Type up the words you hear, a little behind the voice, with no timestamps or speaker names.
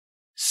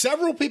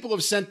Several people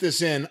have sent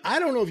this in. I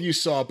don't know if you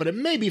saw it, but it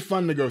may be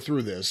fun to go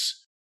through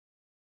this.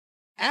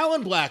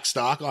 Alan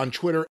Blackstock on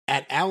Twitter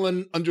at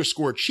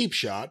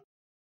Alan_cheapshot,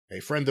 a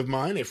friend of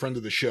mine, a friend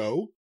of the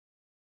show,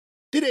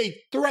 did a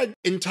thread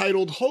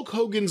entitled Hulk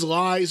Hogan's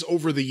Lies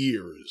Over the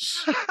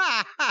Years.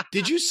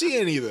 Did you see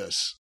any of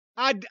this?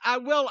 I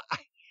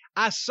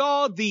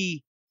saw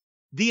the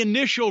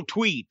initial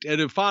tweet,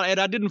 and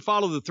I didn't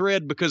follow the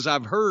thread because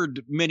I've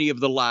heard many of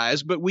the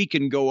lies, but we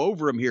can go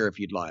over them here if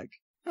you'd like.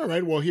 All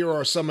right, well, here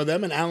are some of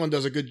them, and Alan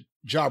does a good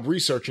job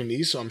researching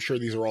these, so I'm sure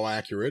these are all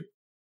accurate.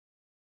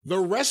 The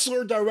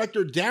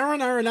wrestler-director Darren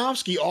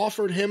Aronofsky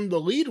offered him the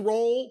lead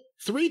role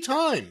 3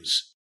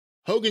 times.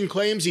 Hogan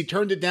claims he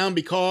turned it down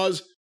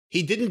because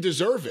he didn't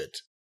deserve it.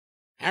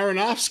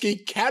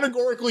 Aronofsky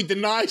categorically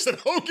denies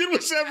that Hogan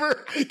was ever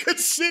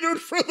considered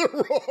for the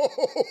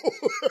role.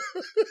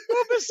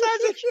 Well,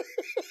 besides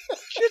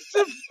it's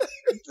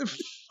the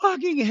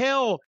fucking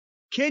hell.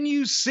 Can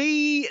you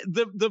see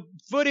the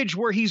footage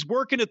where he's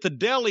working at the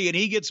deli and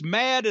he gets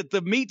mad at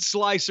the meat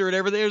slicer and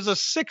everything? There's a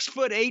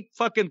 6'8"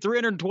 fucking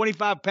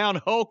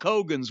 325-pound Hulk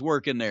Hogan's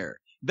working there.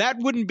 That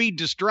wouldn't be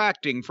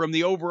distracting from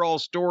the overall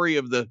story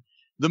of the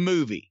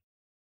movie.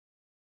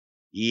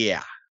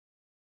 Yeah.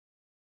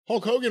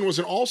 Hulk Hogan was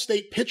an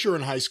all-state pitcher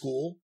in high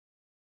school,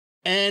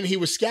 and he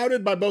was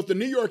scouted by both the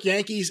New York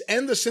Yankees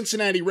and the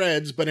Cincinnati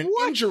Reds, but an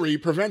injury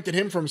prevented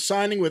him from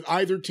signing with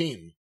either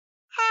team.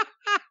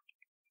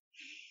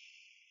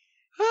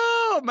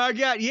 Oh, my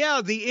God.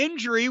 Yeah, the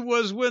injury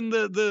was when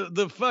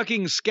the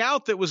fucking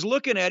scout that was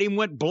looking at him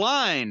went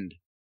blind.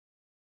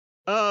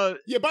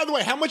 Yeah, by the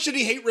way, how much did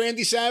he hate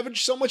Randy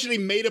Savage? So much that he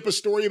made up a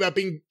story about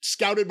being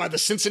scouted by the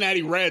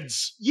Cincinnati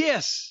Reds.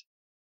 Yes.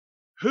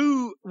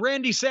 Who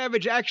Randy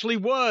Savage actually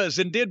was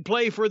and did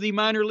play for the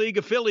minor league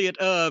affiliate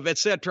of, et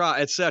cetera,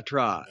 et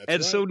cetera.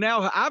 And right. So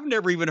now I've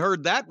never even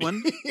heard that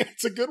one.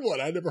 It's a good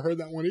one. I never heard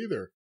that one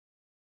either.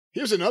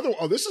 Here's another one.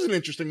 Oh, this is an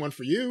interesting one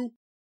for you.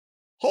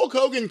 Hulk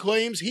Hogan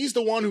claims he's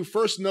the one who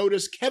first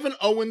noticed Kevin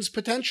Owens'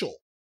 potential.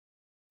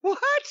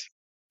 What?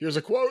 Here's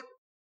a quote.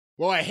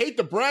 Well, I hate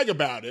to brag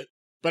about it,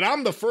 but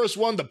I'm the first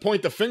one to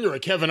point the finger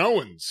at Kevin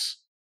Owens.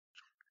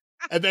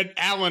 And then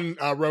Alan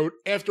wrote,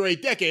 after a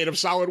decade of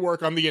solid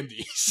work on the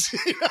indies.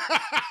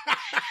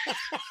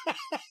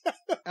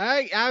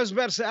 I was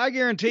about to say, I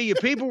guarantee you,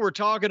 people were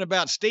talking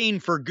about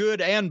Steen for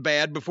good and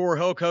bad before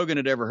Hulk Hogan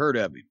had ever heard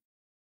of him.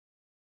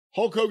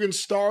 Hulk Hogan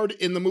starred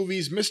in the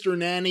movies Mr.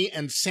 Nanny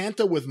and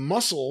Santa with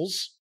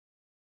Muscles.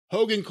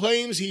 Hogan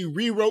claims he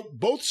rewrote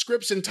both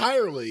scripts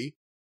entirely,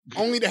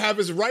 only to have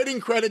his writing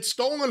credit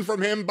stolen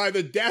from him by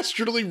the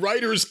Dastardly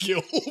Writers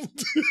Guild.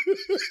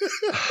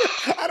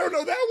 I don't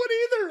know that one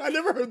either. I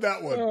never heard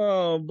that one.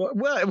 Oh,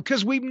 well,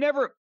 because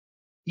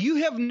you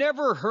have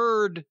never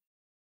heard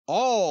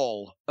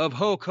all of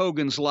Hulk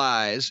Hogan's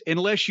lies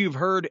unless you've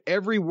heard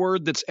every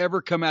word that's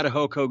ever come out of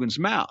Hulk Hogan's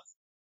mouth.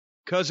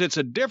 Because it's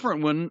a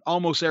different one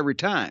almost every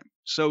time.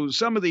 So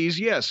some of these,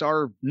 yes,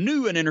 are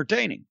new and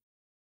entertaining.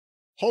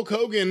 Hulk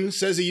Hogan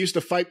says he used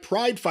to fight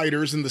Pride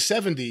fighters in the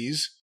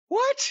 70s.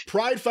 What?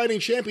 Pride Fighting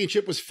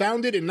Championship was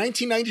founded in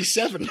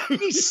 1997. There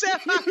was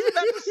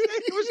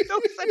no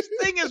such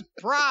thing as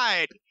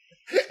Pride.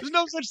 There's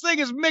no such thing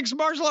as mixed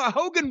martial art.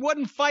 Hogan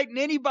wasn't fighting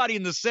anybody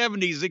in the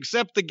 70s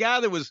except the guy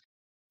that was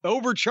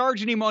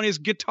overcharging him on his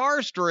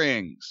guitar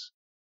strings.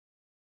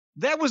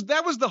 That was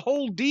the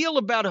whole deal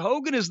about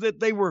Hogan, is that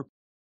they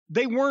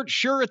weren't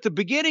sure at the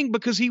beginning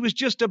because he was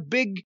just a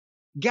big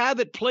guy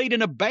that played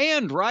in a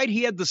band, right?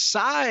 He had the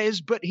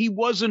size, but he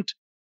wasn't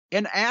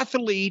an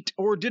athlete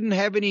or didn't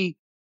have any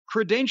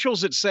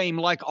credentials that same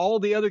like all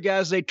the other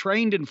guys they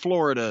trained in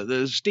Florida.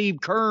 The Steve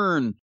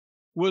Kern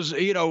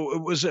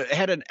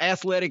had an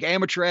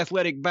amateur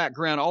athletic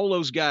background, all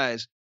those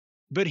guys.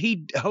 But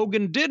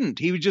Hogan didn't.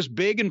 He was just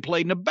big and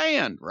played in a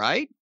band,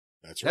 right?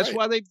 That's right. That's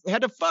why they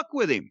had to fuck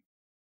with him.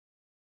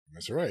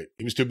 That's right.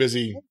 He was too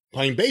busy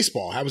playing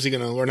baseball. How was he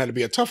going to learn how to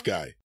be a tough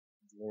guy?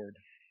 Lord.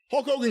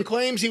 Hulk Hogan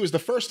claims he was the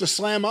first to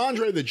slam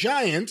Andre the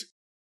Giant,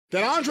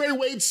 that Andre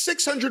weighed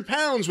 600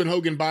 pounds when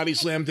Hogan body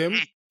slammed him,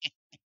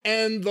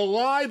 and the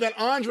lie that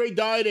Andre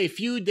died a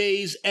few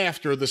days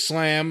after the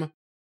slam.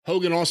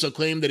 Hogan also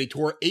claimed that he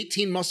tore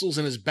 18 muscles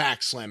in his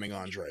back slamming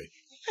Andre.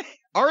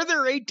 Are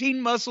there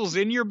 18 muscles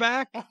in your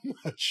back? I'm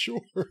not sure.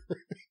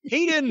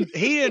 He didn't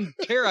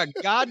tear a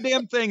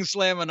goddamn thing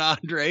slamming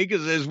Andre,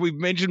 because as we've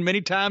mentioned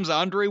many times,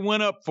 Andre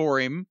went up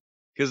for him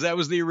because that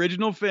was the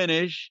original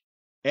finish,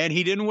 and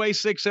he didn't weigh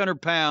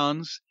 600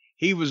 pounds.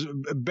 He was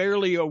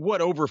barely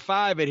over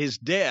 5 at his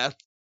death,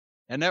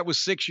 and that was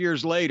 6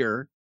 years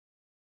later.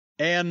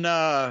 And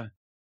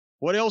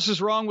what else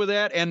is wrong with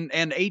that?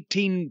 And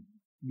 18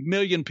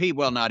 million people,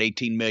 well, not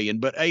 18 million,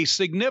 but a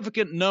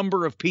significant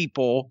number of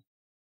people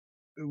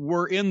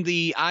were in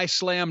the I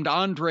Slammed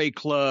Andre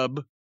Club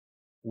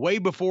way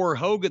before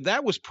Hogan.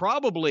 That was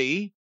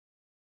probably,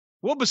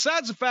 well,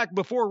 besides the fact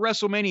before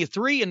WrestleMania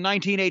 3 in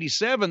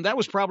 1987, that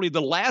was probably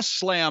the last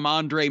slam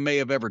Andre may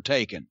have ever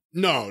taken.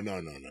 No.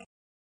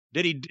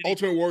 Did he?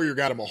 Ultimate Warrior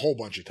got him a whole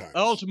bunch of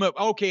times.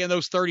 Okay, in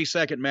those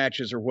 30-second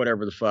matches or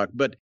whatever the fuck.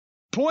 But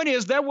point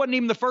is, that wasn't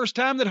even the first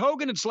time that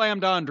Hogan had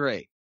slammed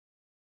Andre.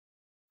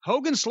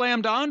 Hogan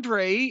slammed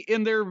Andre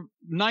in their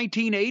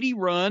 1980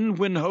 run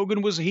when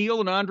Hogan was heel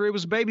and Andre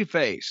was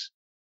babyface.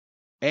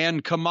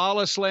 And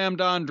Kamala slammed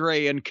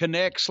Andre, and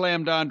Cornette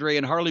slammed Andre,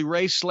 and Harley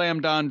Race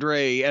slammed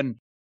Andre, and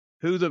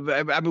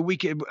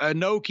Inoki,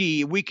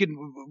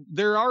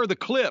 there are the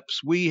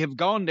clips. We have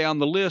gone down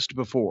the list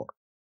before.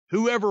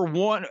 Whoever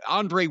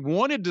Andre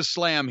wanted to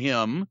slam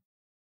him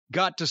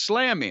got to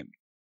slam him.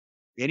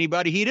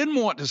 Anybody he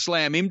didn't want to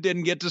slam him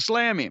didn't get to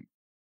slam him.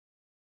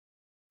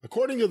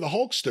 According to the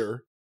Hulkster,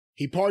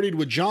 he partied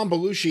with John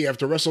Belushi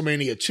after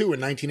WrestleMania 2 in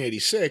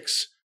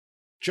 1986.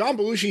 John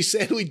Belushi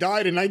sadly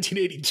died in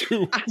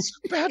 1982. I was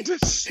about to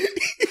say.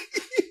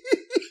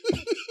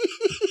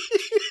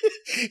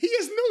 He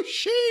has no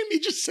shame. He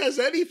just says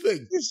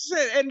anything.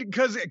 And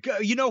because,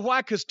 you know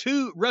why? Because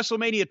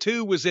WrestleMania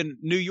 2 was in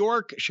New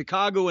York,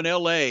 Chicago, and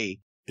L.A.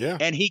 Yeah.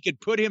 And he could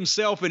put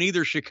himself in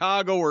either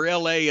Chicago or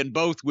L.A., and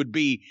both would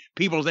be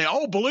people say,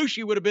 oh,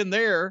 Belushi would have been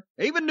there,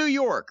 even New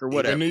York or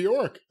whatever. Even New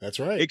York. That's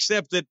right.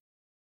 Except that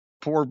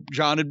poor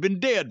John had been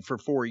dead for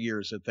 4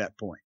 years at that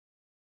point.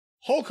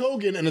 Hulk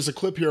Hogan, and there's a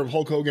clip here of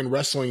Hulk Hogan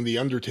wrestling The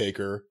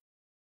Undertaker.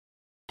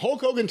 Hulk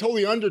Hogan told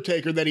The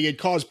Undertaker that he had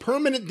caused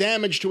permanent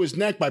damage to his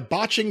neck by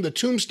botching the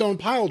Tombstone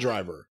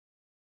piledriver.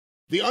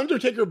 The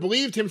Undertaker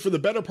believed him for the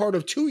better part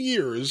of 2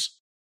 years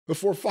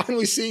before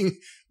finally seeing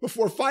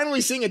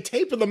a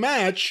tape of the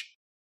match,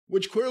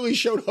 which clearly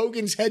showed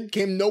Hogan's head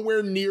came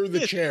nowhere near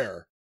the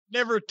chair.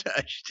 Never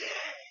touched.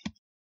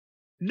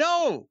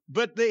 No,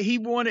 but he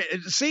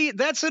wanted. See,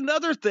 that's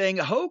another thing.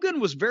 Hogan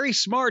was very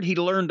smart. He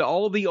learned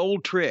all the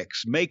old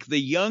tricks. Make the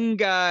young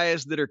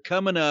guys that are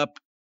coming up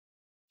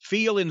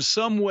feel in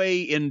some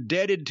way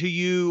indebted to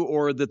you,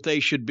 or that they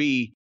should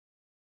be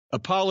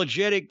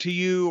apologetic to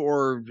you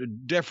or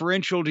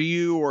deferential to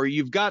you, or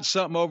you've got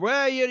something over.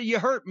 Well, you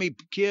hurt me,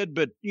 kid,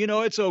 but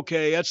it's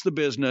okay. That's the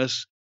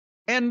business.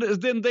 And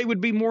then they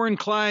would be more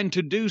inclined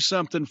to do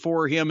something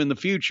for him in the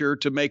future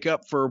to make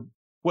up for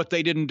what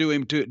they didn't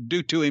do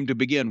to him to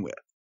begin with.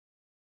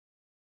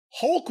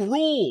 Hulk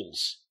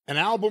Rules, an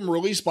album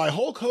released by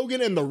Hulk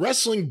Hogan and the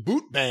Wrestling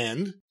Boot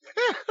Band.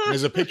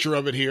 There's a picture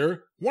of it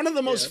here. One of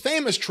the most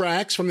famous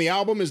tracks from the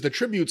album is the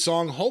tribute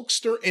song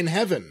Hulkster in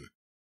Heaven.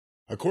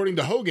 According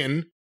to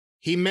Hogan,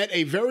 he met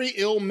a very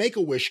ill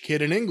Make-A-Wish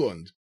kid in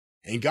England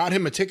and got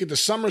him a ticket to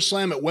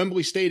SummerSlam at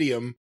Wembley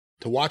Stadium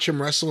to watch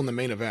him wrestle in the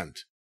main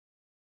event.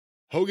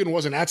 Hogan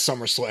wasn't at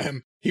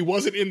SummerSlam. He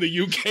wasn't in the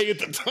UK at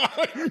the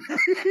time.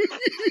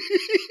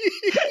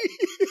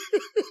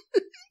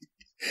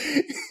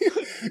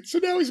 So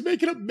now he's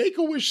making up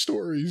Make-A-Wish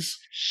stories.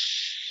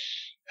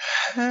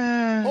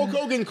 Hulk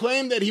Hogan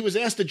claimed that he was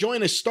asked to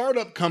join a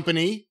startup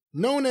company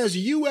known as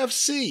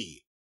UFC.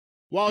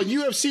 While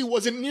UFC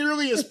wasn't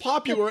nearly as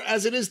popular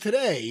as it is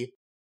today,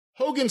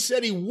 Hogan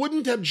said he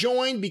wouldn't have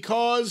joined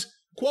because,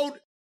 quote,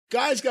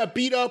 guys got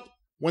beat up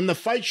when the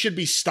fight should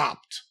be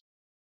stopped.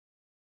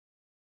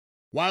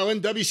 While in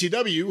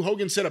WCW,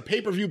 Hogan said a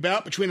pay-per-view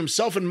bout between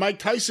himself and Mike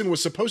Tyson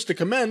was supposed to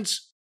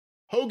commence.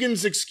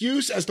 Hogan's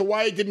excuse as to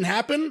why it didn't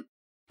happen?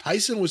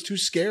 Tyson was too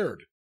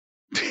scared.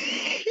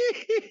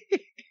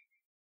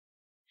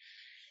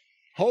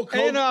 Hulk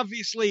Hogan. And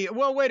obviously,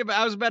 well, wait a minute.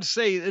 I was about to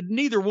say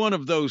neither one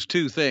of those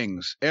two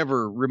things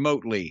ever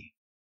remotely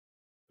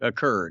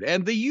occurred.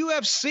 And the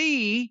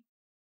UFC,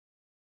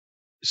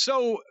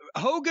 so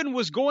Hogan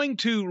was going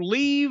to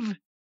leave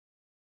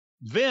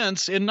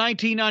Vince in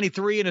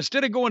 1993, and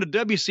instead of going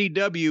to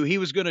WCW, he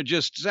was going to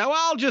just say,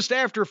 well,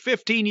 after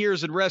 15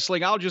 years in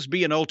wrestling, I'll just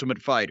be an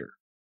Ultimate Fighter.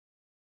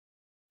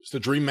 It's the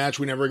dream match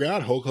we never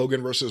got. Hulk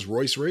Hogan versus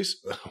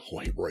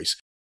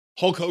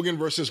Hulk Hogan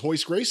versus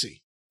Royce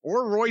Gracie.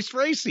 Or Royce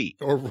Racy.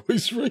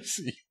 Royce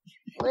Racy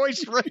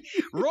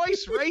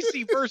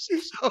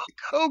versus Hulk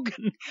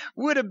Hogan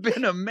would have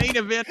been a main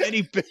event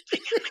any building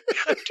in the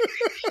country.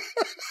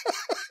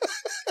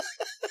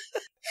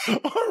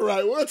 All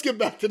right, well, let's get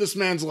back to this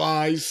man's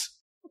lies.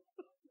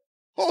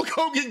 Hulk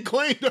Hogan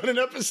claimed on an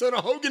episode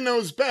of Hogan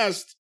Knows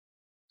Best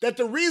that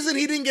the reason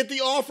he didn't get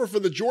the offer for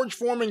the George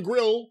Foreman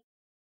Grill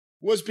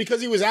was because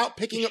he was out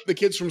picking up the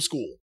kids from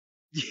school.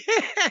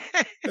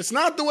 Yeah. That's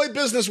not the way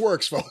business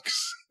works,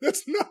 folks.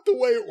 That's not the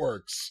way it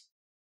works.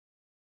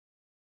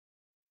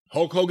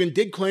 Hulk Hogan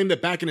did claim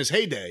that back in his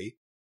heyday,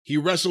 he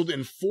wrestled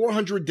in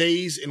 400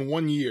 days in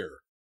 1 year.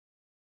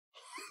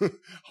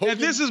 And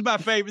this is my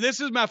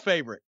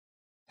favorite.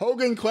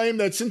 Hogan claimed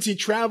that since he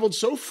traveled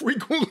so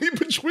frequently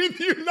between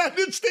the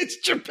United States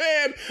and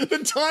Japan, the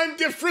time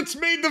difference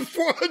made the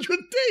 400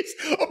 days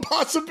a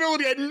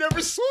possibility. I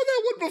never saw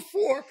that one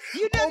before.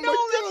 You didn't know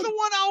that's the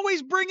one I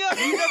always bring up.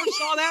 You never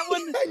saw that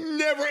one? I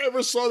never,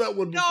 ever saw that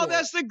one before. No,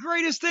 that's the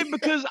greatest thing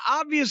because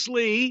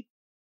obviously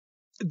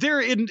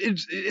there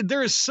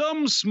is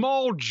some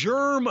small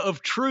germ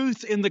of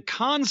truth in the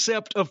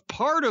concept of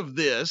part of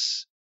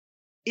this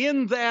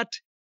in that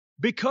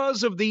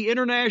because of the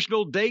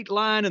international date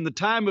line and the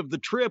time of the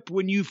trip,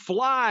 when you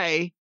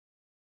fly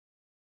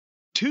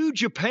to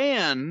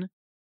Japan,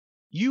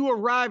 you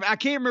arrive, I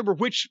can't remember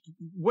which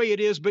way it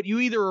is, but you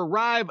either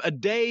arrive a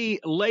day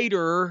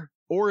later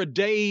or a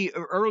day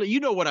early. You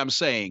know what I'm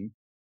saying?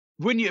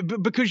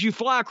 Because you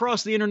fly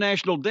across the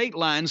international date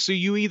line, so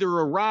you either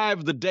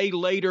arrive the day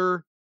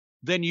later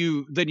than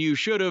you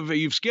should have,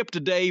 you've skipped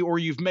a day, or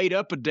you've made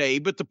up a day.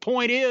 But the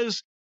point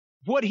is,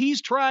 what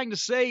he's trying to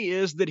say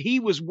is that he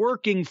was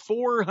working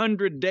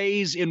 400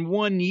 days in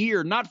 1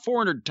 year, not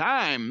 400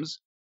 times,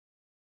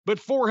 but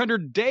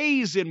 400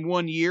 days in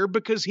 1 year,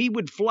 because he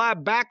would fly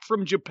back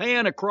from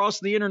Japan across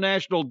the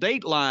international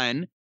date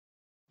line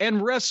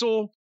and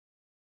wrestle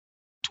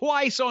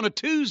twice on a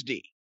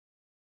Tuesday,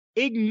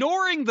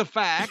 ignoring the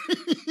fact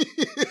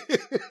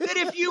that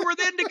if you were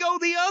then to go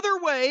the other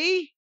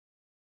way,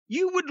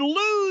 you would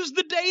lose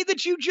the day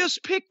that you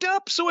just picked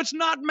up, so it's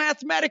not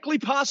mathematically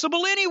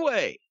possible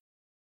anyway.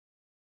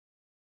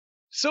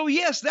 So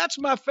yes, that's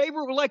my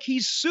favorite. Like,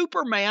 he's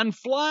Superman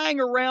flying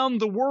around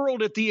the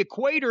world at the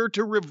equator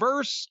to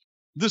reverse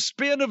the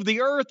spin of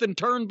the earth and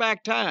turn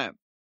back time.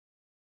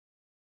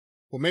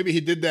 Well, maybe he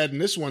did that in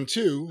this one,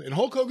 too. In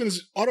Hulk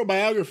Hogan's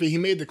autobiography, he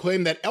made the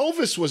claim that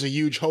Elvis was a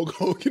huge Hulk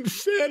Hogan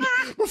fan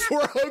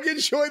before Hogan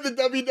joined the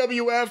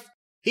WWF.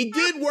 He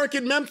did work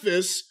in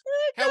Memphis.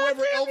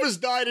 However,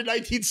 Elvis died in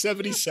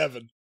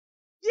 1977.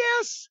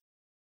 Yes.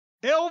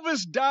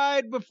 Elvis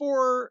died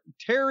before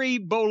Terry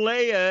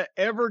Bollea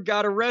ever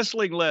got a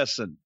wrestling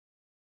lesson.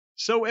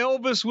 So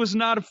Elvis was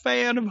not a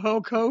fan of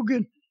Hulk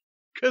Hogan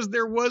because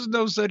there was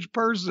no such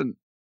person.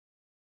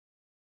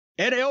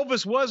 And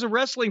Elvis was a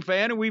wrestling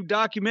fan, and we've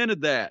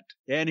documented that.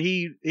 And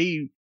he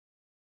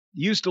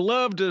used to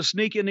love to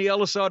sneak in the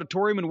Ellis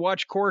Auditorium and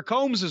watch Cora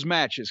Combs'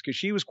 matches because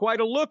she was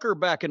quite a looker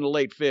back in the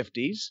late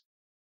 50s.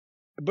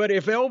 But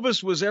if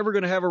Elvis was ever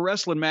going to have a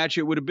wrestling match,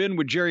 it would have been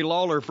with Jerry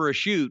Lawler for a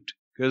shoot,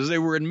 because they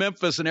were in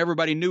Memphis and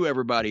everybody knew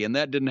everybody, and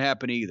that didn't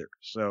happen either.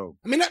 So,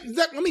 I mean,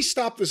 let me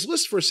stop this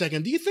list for a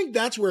second. Do you think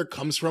that's where it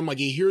comes from? Like,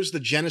 he hears the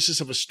genesis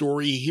of a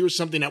story, he hears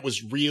something that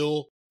was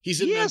real. He's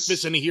in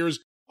Memphis and he hears,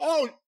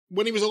 oh,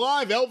 when he was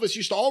alive, Elvis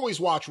used to always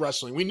watch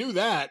wrestling. We knew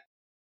that.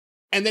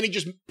 And then he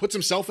just puts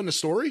himself in the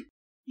story?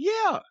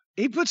 Yeah,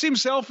 he puts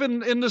himself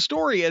in the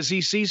story as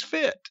he sees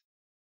fit.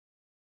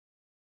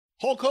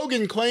 Hulk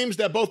Hogan claims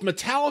that both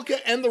Metallica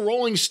and the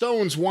Rolling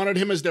Stones wanted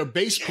him as their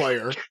bass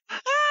player.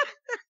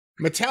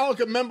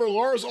 Metallica member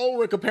Lars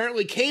Ulrich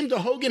apparently came to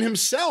Hogan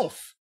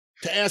himself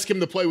to ask him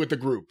to play with the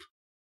group.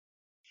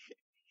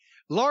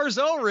 Lars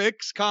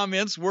Ulrich's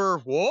comments were,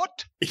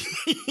 what?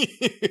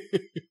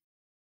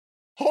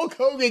 Hulk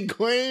Hogan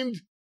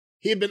claimed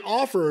he had been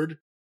offered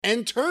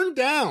and turned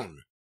down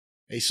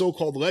a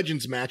so-called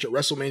Legends match at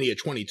WrestleMania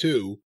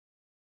 22.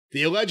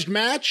 The alleged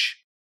match?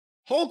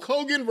 Hulk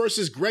Hogan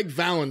versus Greg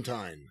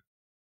Valentine.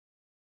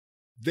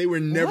 They were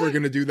never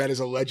going to do that as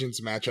a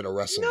Legends match at a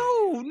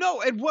WrestleMania.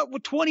 No. And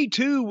what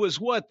 22 was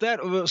what? That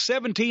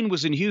 17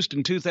 was in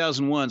Houston,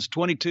 2001.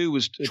 22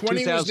 was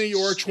 20 was New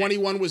York.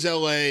 21 was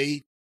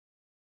L.A.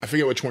 I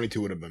forget what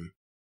 22 would have been.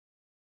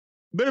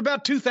 But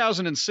about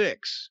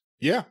 2006.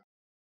 Yeah.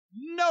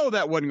 No,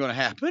 that wasn't going to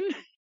happen.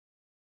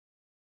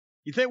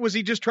 You think, was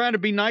he just trying to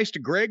be nice to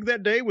Greg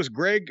that day? Was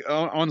Greg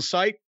on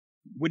site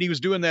when he was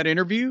doing that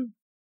interview?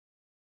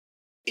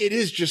 It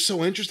is just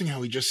so interesting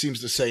how he just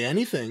seems to say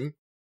anything.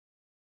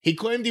 He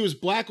claimed he was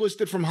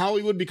blacklisted from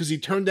Hollywood because he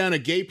turned down a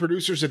gay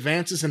producer's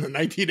advances in the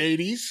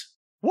 1980s.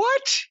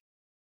 What?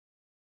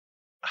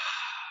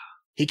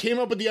 He came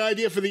up with the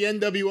idea for the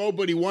NWO,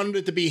 but he wanted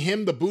it to be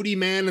him, the Booty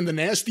Man, and the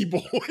Nasty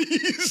Boys.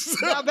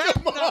 Now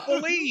that I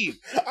believe.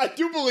 I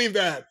do believe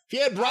that. If he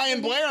had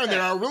Brian Blair in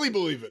there, I really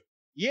believe it.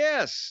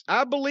 Yes,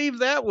 I believe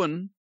that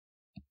one.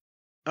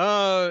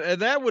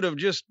 And that would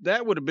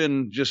have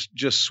been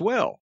just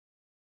swell.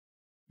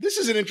 This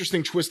is an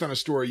interesting twist on a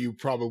story you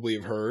probably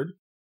have heard.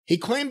 He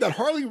claimed that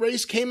Harley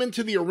Race came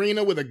into the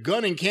arena with a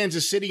gun in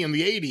Kansas City in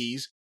the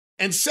 80s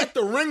and set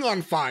the ring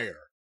on fire.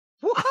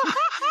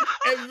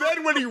 And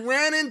then when he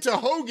ran into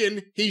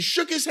Hogan, he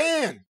shook his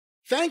hand,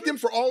 thanked him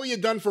for all he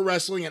had done for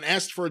wrestling, and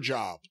asked for a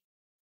job.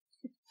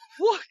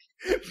 What?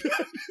 That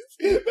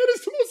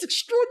is the most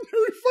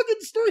extraordinary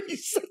fucking story. He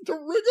set the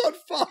ring on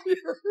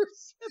fire.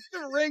 Set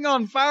the ring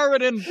on fire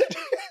and then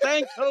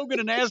thanked Hogan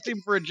and asked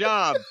him for a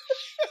job.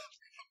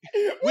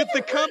 With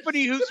the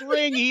company whose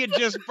ring he had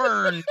just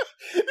burned.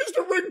 Is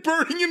the ring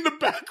burning in the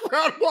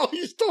background while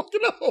he's talking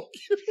to Hogan?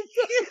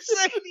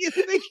 You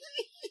think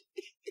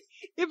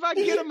if I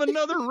get him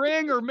another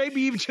ring or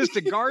maybe even just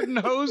a garden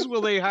hose,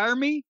 will they hire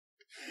me?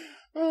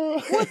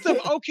 What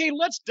the? Okay,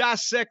 let's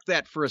dissect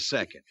that for a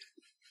second.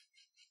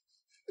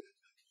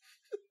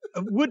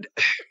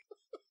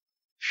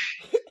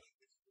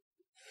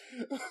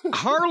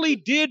 Harley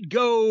did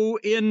go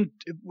in.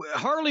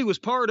 Harley was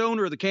part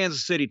owner of the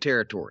Kansas City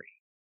territory.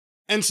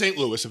 And St.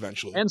 Louis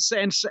eventually. And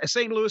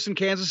St. Louis and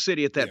Kansas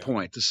City at that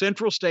point, the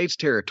Central States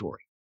territory.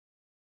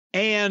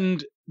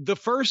 And the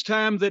first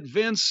time that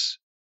Vince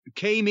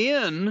came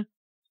in,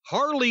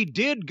 Harley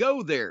did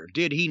go there,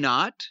 did he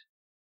not?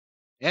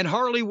 And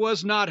Harley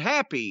was not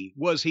happy,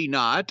 was he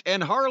not?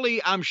 And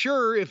Harley, I'm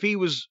sure, if he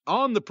was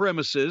on the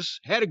premises,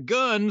 had a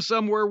gun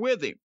somewhere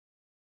with him.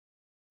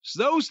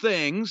 So those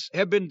things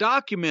have been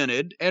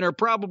documented and are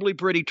probably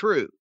pretty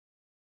true.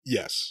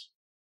 Yes.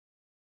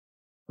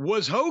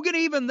 Was Hogan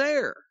even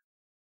there?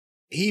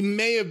 He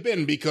may have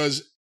been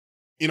because,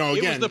 you know,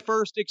 again. It was the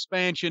first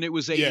expansion. It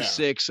was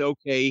 86. Yeah.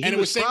 Okay. And it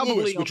was St.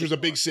 Louis, which was a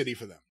big city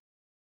for them.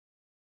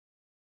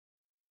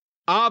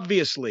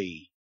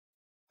 Obviously,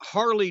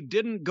 Harley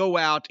didn't go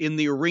out in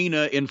the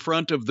arena in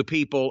front of the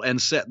people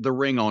and set the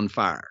ring on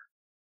fire.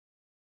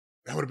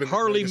 That would have been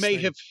Harley may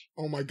have.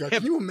 Oh my God!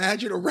 Can you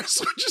imagine a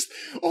wrestler just?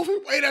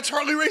 Oh wait, that's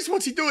Harley Race.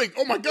 What's he doing?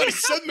 Oh my God!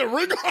 He's setting the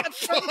ring on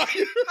fire.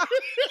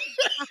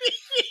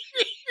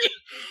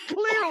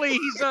 Clearly,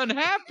 he's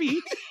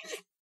unhappy.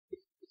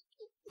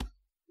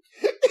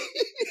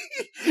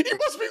 He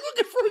must be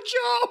looking for a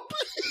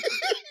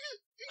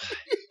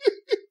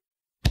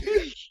job.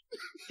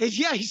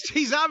 Yeah,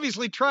 he's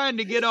obviously trying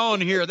to get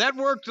on here. That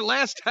worked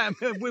last time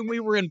when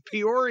we were in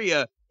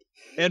Peoria.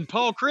 And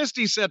Paul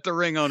Christie set the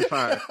ring on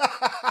fire.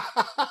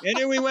 And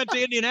then we went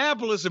to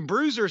Indianapolis and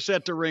Bruiser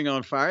set the ring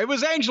on fire. It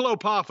was Angelo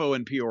Poffo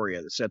in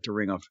Peoria that set the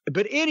ring on fire.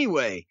 But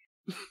anyway,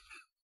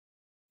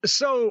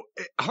 so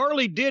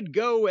Harley did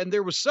go, and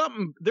there was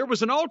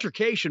an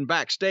altercation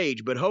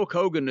backstage, but Hulk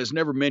Hogan is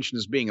never mentioned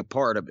as being a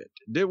part of it.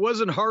 It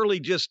wasn't Harley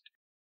just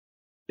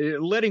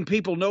letting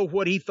people know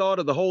what he thought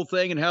of the whole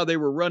thing and how they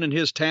were running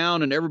his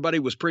town, and everybody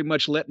was pretty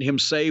much letting him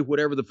say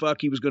whatever the fuck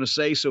he was going to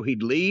say so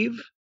he'd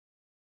leave?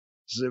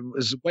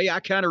 Is the way I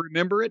kind of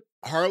remember it.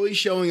 Harley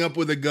showing up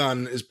with a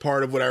gun is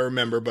part of what I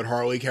remember, but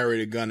Harley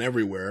carried a gun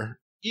everywhere.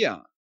 Yeah.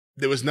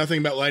 There was nothing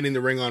about lighting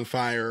the ring on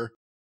fire.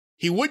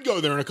 He would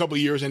go there in a couple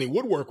of years and he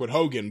would work with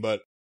Hogan,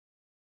 but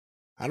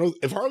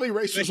if Harley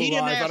Race was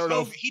alive, I don't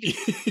know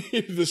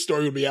if this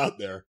story would be out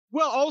there.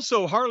 Well,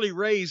 also, Harley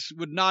Race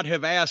would not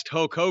have asked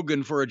Hulk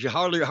Hogan for a job.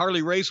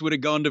 Harley Race would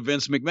have gone to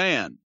Vince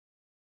McMahon.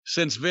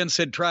 Since Vince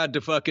had tried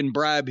to fucking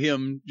bribe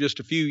him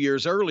just a few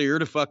years earlier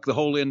to fuck the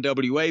whole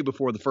NWA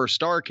before the first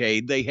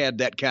Starrcade, they had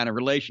that kind of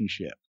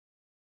relationship.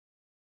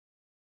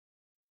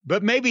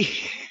 But maybe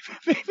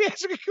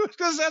it's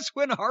because that's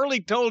when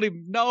Harley told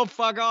him, no,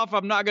 fuck off,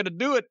 I'm not going to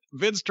do it.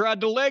 Vince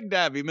tried to leg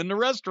dive him in the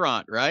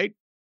restaurant, right?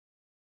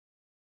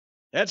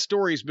 That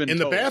story's been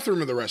told. In the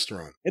bathroom of the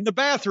restaurant. In the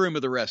bathroom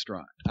of the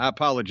restaurant. I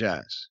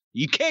apologize.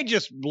 You can't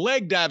just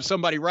leg dive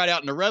somebody right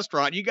out in the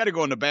restaurant. You got to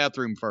go in the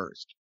bathroom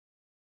first.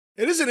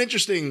 It is an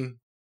interesting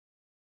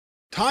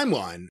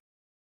timeline.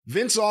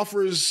 Vince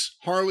offers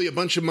Harley a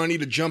bunch of money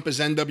to jump as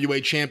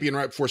NWA champion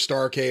right before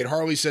Starrcade.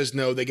 Harley says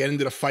no. They get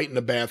into the fight in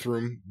the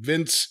bathroom.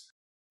 Vince,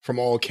 from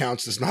all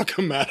accounts, does not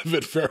come out of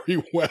it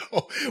very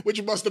well,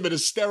 which must have been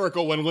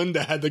hysterical when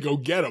Linda had to go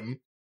get him.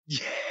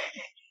 Yeah.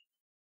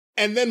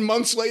 And then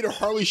months later,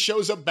 Harley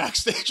shows up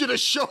backstage at a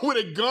show with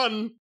a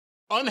gun,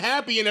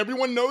 unhappy, and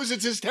everyone knows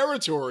it's his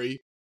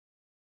territory.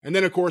 And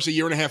then, of course, a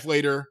year and a half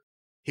later,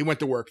 he went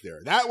to work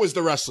there. That was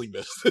the wrestling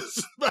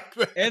business back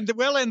then.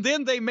 And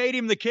then they made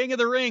him the king of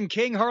the ring,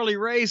 King Harley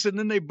Race, and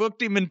then they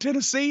booked him in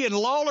Tennessee, and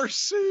Lawler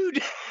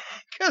sued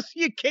because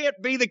you can't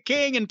be the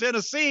king in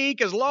Tennessee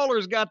because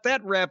Lawler's got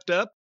that wrapped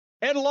up.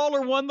 And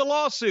Lawler won the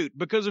lawsuit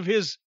because of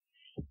his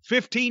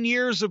 15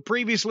 years of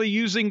previously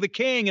using the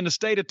king in the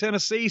state of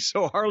Tennessee,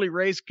 so Harley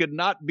Race could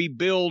not be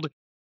billed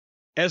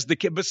as the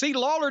king. But see,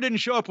 Lawler didn't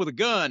show up with a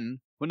gun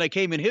when they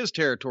came in his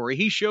territory.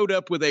 He showed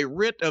up with a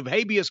writ of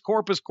habeas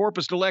corpus,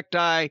 corpus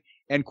delicti,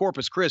 and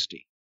Corpus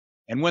Christi,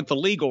 and went the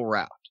legal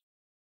route.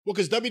 Well,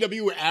 because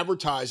WWE were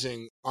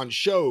advertising on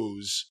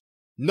shows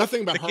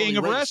nothing about Harley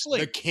Race,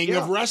 the king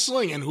of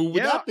wrestling, and who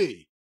would that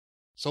be?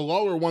 So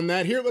Lawler won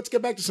that. Here, let's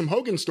get back to some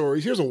Hogan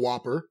stories. Here's a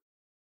whopper.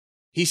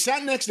 He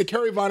sat next to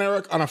Kerry Von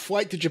Erich on a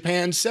flight to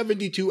Japan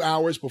 72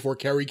 hours before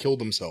Kerry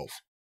killed himself.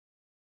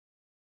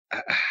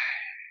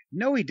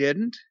 No, he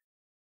didn't.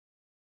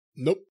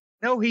 Nope.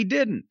 No, he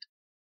didn't.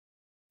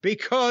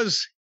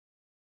 Because,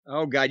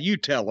 oh God, you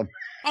tell him.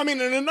 I mean,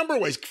 in a number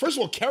of ways. First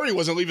of all, Kerry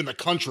wasn't leaving the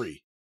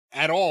country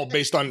at all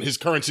based on his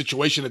current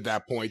situation at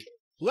that point.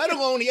 Let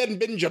alone he hadn't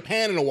been in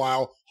Japan in a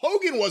while.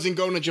 Hogan wasn't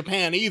going to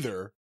Japan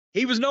either.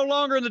 He was no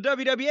longer in the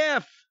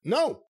WWF.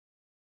 No.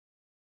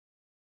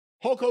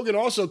 Hulk Hogan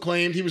also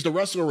claimed he was the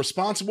wrestler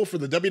responsible for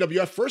the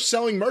WWF first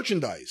selling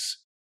merchandise.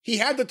 He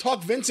had to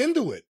talk Vince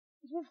into it.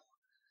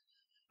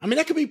 I mean,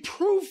 that could be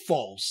proved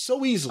false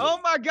so easily. Oh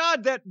my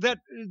God, that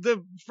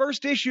the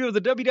first issue of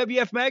the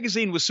WWF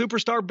magazine with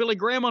superstar Billy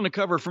Graham on the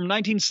cover from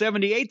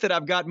 1978 that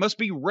I've got must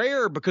be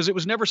rare because it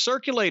was never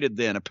circulated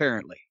then,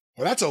 apparently.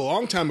 Well, that's a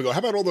long time ago. How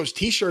about all those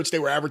T-shirts they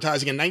were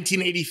advertising in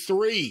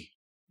 1983?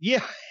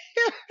 Yeah.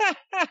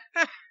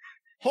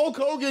 Hulk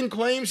Hogan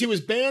claims he was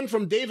banned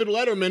from David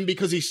Letterman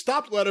because he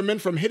stopped Letterman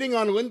from hitting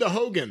on Linda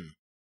Hogan.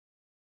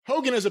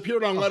 Hogan has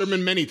appeared on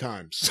Letterman many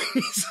times.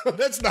 So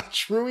that's not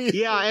true either.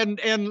 Yeah,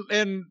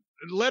 and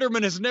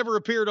Letterman has never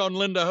appeared on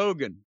Linda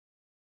Hogan.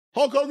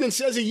 Hulk Hogan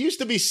says he used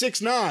to be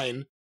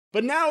 6'9",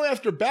 but now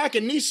after back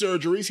and knee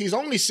surgeries, he's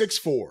only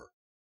 6'4".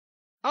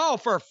 Oh,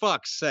 for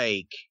fuck's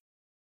sake.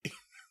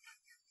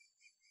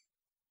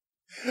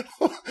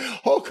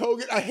 Hulk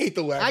Hogan, I hate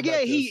the laugh.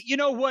 You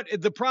know what?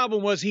 The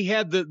problem was he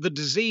had the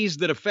disease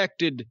that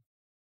affected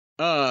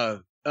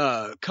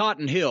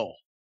Cotton Hill.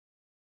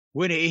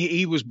 when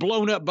he was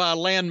blown up by a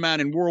landmine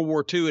in World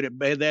War II and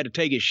they had to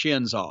take his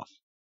shins off.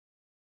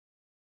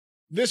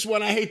 This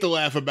one I hate to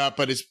laugh about,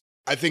 but it's,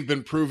 I think,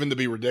 been proven to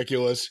be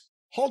ridiculous.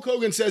 Hulk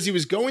Hogan says he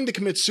was going to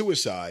commit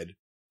suicide,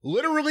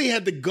 literally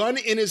had the gun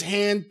in his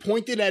hand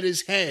pointed at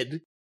his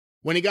head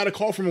when he got a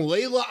call from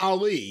Layla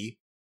Ali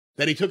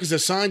that he took as a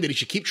sign that he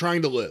should keep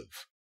trying to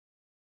live.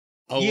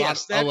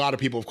 A lot of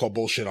people have called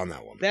bullshit on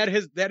that one. That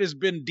has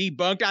been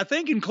debunked, I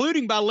think,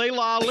 including by Layla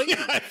Ali.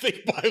 Yeah, I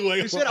think by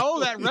Layla. He said, "Oh,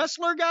 that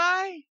wrestler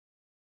guy."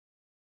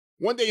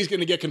 One day he's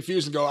going to get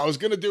confused and go, "I was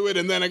going to do it,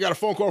 and then I got a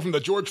phone call from the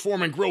George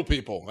Foreman Grill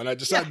people, and I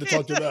decided to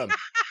talk to them."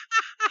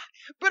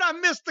 But I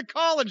missed the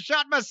call and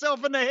shot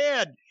myself in the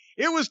head.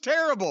 It was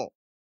terrible.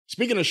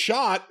 Speaking of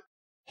shot,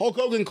 Hulk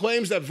Hogan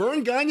claims that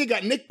Vern Gagne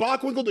got Nick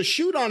Bockwinkel to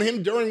shoot on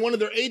him during one of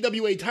their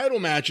AWA title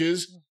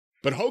matches,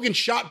 but Hogan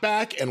shot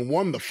back and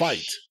won the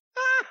fight.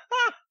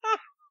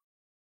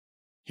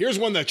 Here's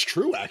one that's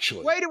true,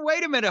 actually.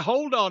 Wait a minute.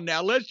 Hold on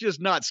now. Let's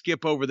just not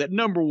skip over that.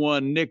 Number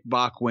one, Nick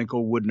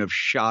Bockwinkel wouldn't have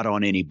shot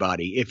on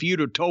anybody. If you'd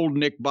have told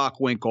Nick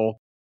Bockwinkel,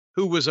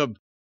 who was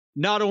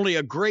not only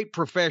a great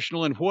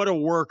professional and what a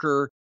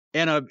worker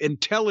and an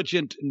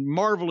intelligent,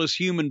 marvelous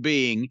human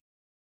being,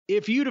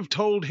 if you'd have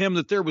told him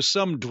that there was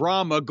some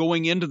drama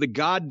going into the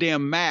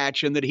goddamn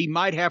match and that he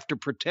might have to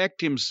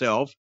protect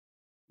himself,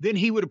 then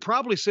he would have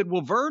probably said,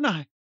 "Well,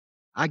 Vern,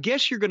 I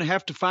guess you're going to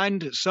have to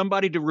find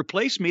somebody to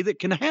replace me that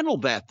can handle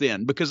that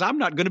then, because I'm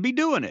not going to be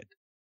doing it."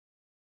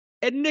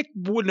 And Nick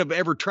wouldn't have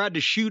ever tried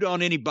to shoot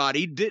on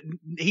anybody.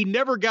 He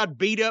never got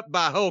beat up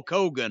by Hulk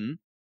Hogan.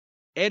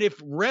 And if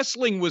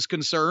wrestling was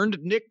concerned,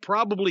 Nick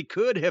probably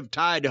could have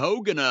tied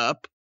Hogan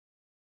up,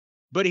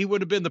 but he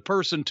would have been the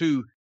person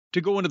to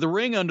go into the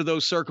ring under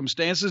those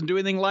circumstances and do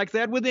anything like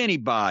that with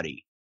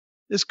anybody.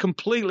 It's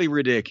completely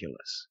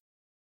ridiculous.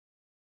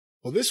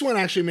 Well, this one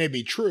actually may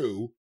be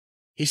true.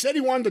 He said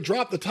he wanted to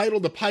drop the title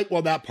to Piper.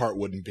 Well, that part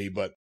wouldn't be,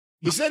 but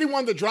he said he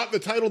wanted to drop the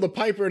title to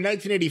Piper in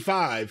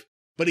 1985,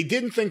 but he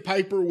didn't think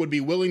Piper would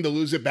be willing to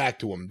lose it back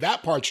to him.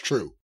 That part's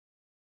true.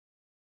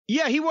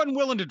 Yeah, he wasn't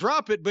willing to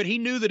drop it, but he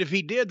knew that if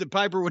he did, that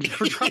Piper would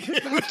never drop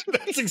it back to him.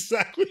 That's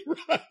exactly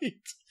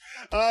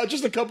right.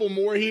 Just a couple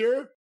more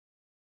here.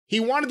 He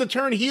wanted to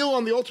turn heel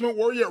on the Ultimate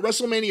Warrior at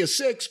WrestleMania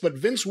 6, but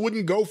Vince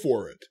wouldn't go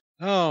for it.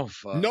 Oh,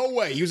 fuck. No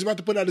way. He was about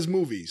to put out his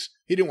movies.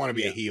 He didn't want to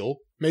be a heel.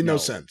 Made no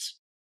sense.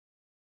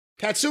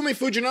 Tatsumi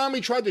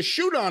Fujinami tried to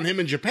shoot on him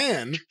in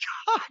Japan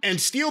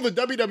and steal the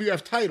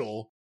WWF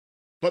title,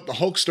 but the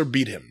Hulkster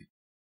beat him.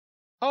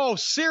 Oh,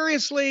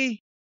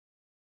 seriously?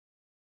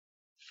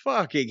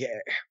 Fucking.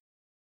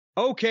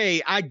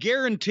 Okay, I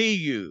guarantee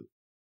you,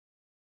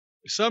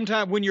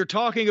 sometime when you're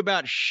talking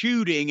about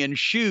shooting and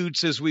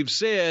shoots, as we've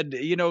said,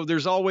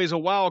 there's always a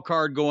wild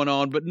card going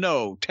on, but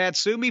no,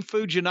 Tatsumi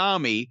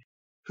Fujinami,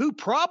 who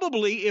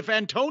probably, if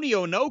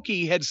Antonio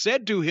Inoki had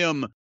said to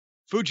him,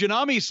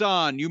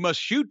 "Fujinami-san, you must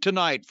shoot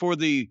tonight for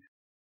the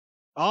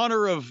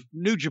honor of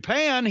New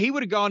Japan," he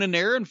would have gone in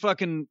there and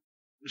fucking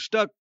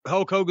stuck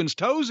Hulk Hogan's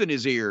toes in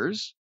his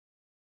ears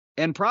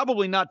and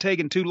probably not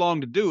taken too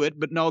long to do it,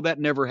 but no, that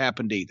never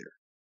happened either.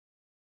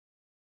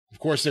 Of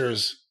course,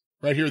 there's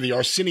right here the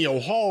Arsenio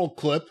Hall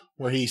clip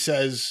where he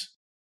says,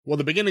 well,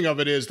 the beginning of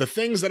it is, "The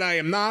things that I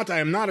am not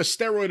a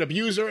steroid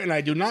abuser and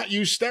I do not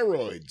use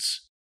steroids."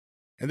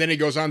 And then he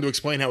goes on to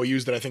explain how he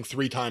used it, I think,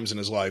 3 times in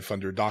his life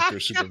under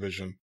doctor's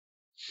supervision.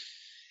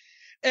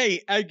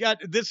 Hey,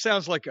 this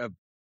sounds like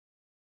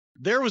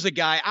there was a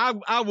guy,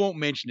 I won't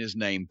mention his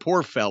name,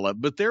 poor fella,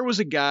 but there was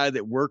a guy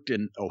that worked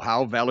in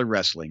Ohio Valley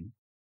Wrestling.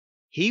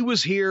 He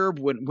was here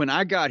when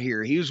I got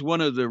here. He was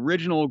one of the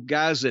original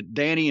guys that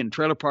Danny and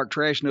Trailer Park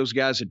Trash and those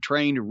guys had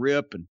trained to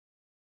rip.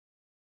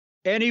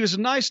 And he was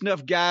a nice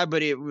enough guy,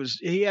 but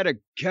he had a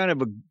kind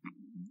of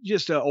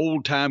just an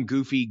old time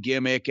goofy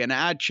gimmick. And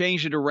I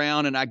changed it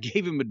around and I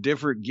gave him a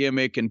different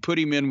gimmick and put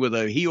him in with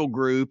a heel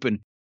group and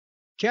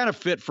kind of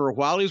fit for a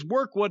while. His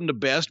work wasn't the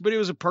best, but it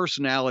was a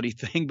personality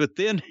thing. But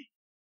then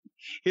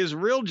his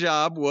real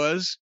job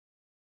was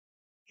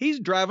he's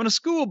driving a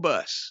school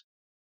bus.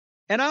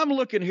 And I'm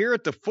looking here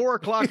at the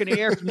 4:00 in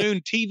the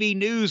afternoon TV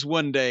news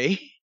one day,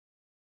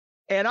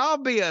 and I'll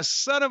be a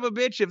son of a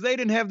bitch if they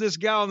didn't have this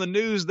guy on the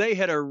news. They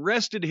had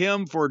arrested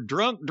him for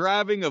drunk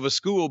driving of a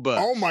school bus.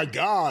 Oh, my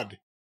God.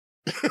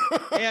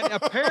 And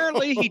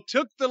apparently he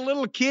took the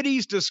little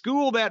kiddies to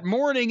school that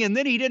morning, and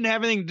then he didn't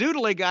have anything to do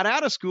till they got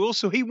out of school,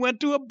 so he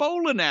went to a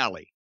bowling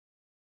alley.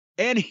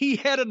 And he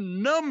had a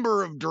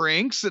number of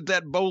drinks at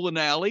that bowling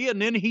alley, and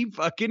then he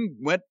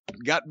fucking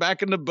got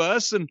back in the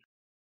bus and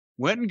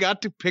went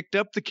and picked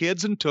up the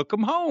kids and took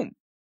them home.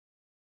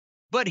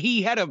 But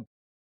he had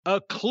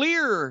a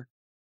clear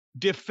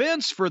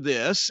defense for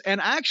this,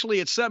 and actually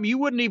it's something you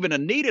wouldn't even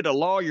have needed a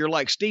lawyer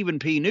like Stephen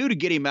P. New to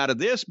get him out of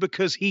this,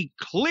 because he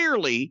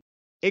clearly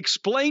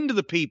explained to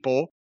the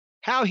people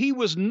how he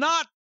was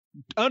not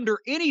under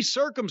any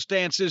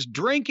circumstances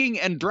drinking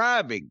and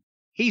driving.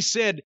 He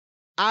said,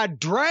 "I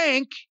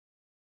drank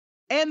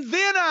and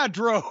then I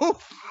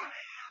drove.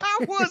 I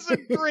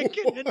wasn't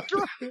drinking and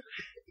driving."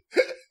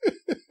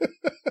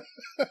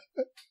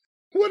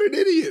 What an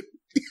idiot.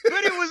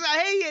 But it was,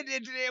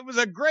 it was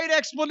a great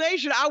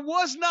explanation. I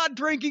was not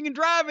drinking and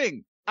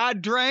driving. I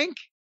drank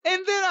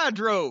and then I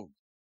drove.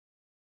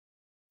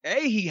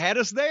 Hey, he had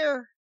us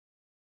there.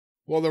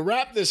 Well, to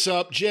wrap this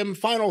up, Jim,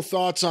 final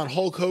thoughts on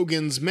Hulk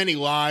Hogan's many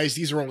lies.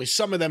 These are only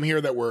some of them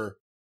here that we're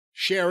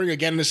sharing.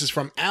 Again, this is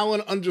from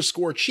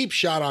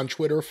Alan_Cheapshot on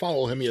Twitter.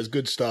 Follow him. He has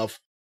good stuff.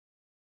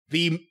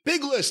 The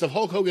big list of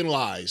Hulk Hogan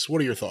lies.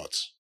 What are your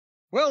thoughts?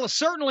 Well,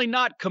 certainly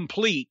not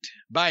complete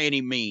by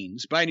any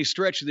means, by any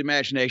stretch of the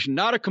imagination.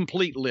 Not a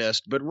complete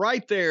list, but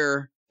right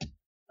there,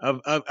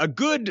 a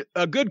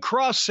good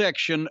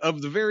cross-section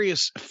of the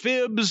various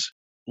fibs,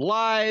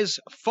 lies,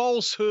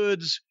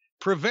 falsehoods,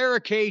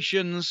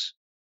 prevarications,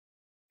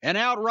 and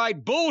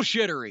outright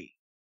bullshittery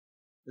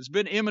that's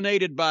been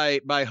emanated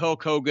by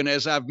Hulk Hogan.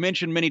 As I've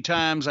mentioned many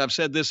times, I've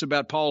said this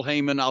about Paul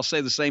Heyman. I'll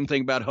say the same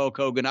thing about Hulk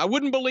Hogan. I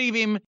wouldn't believe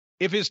him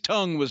if his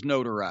tongue was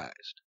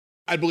notarized.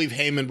 I believe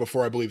Heyman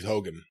before I believed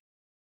Hogan.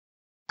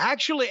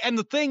 Actually, and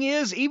the thing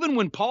is, even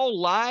when Paul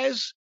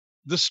lies,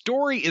 the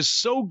story is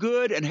so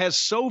good and has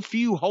so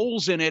few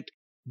holes in it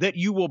that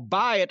you will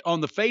buy it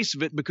on the face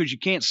of it because you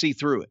can't see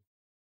through it.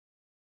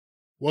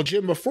 Well,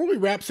 Jim, before we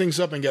wrap things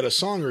up and get a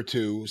song or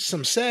two,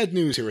 some sad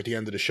news here at the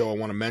end of the show I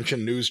want to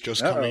mention. News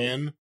just coming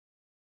in.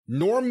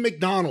 Norm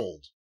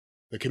Macdonald,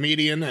 the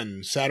comedian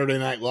and Saturday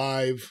Night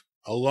Live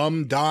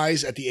alum,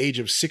 dies at the age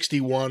of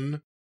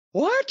 61.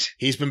 What?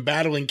 He's been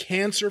battling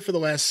cancer for the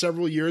last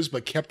several years,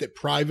 but kept it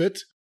private.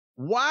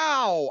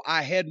 Wow,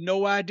 I had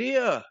no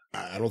idea.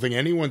 I don't think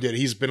anyone did.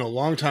 He's been a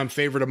longtime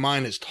favorite of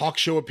mine. His talk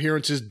show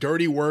appearances,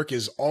 Dirty Work,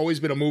 has always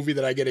been a movie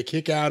that I get a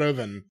kick out of,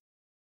 and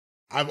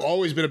I've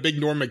always been a big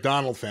Norm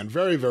Macdonald fan.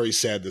 Very, very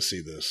sad to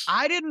see this.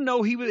 I didn't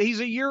know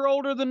he's a year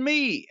older than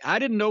me. I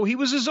didn't know he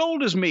was as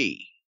old as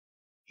me.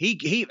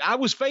 I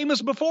was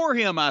famous before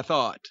him, I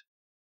thought.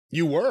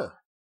 You were.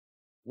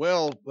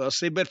 Well,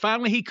 see, but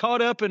finally he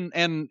caught up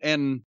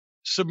and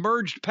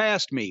submerged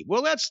past me.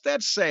 Well, that's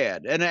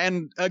sad.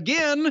 And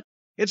again,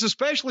 it's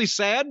especially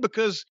sad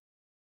because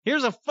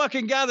here's a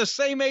fucking guy the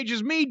same age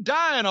as me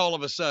dying all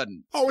of a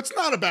sudden. Oh, it's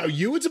not about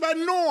you. It's about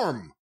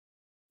Norm.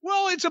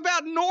 Well, it's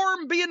about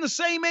Norm being the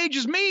same age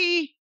as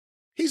me.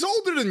 He's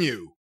older than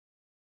you.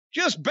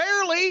 Just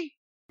barely.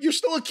 You're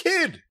still a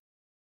kid.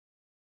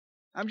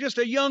 I'm just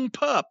a young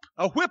pup,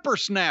 a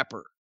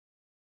whippersnapper.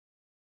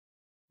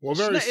 Well,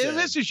 very sad.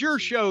 This is your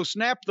show,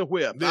 Snap the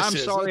Whip. I'm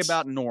sorry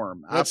about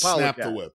Norm. I apologize. Snap the Whip.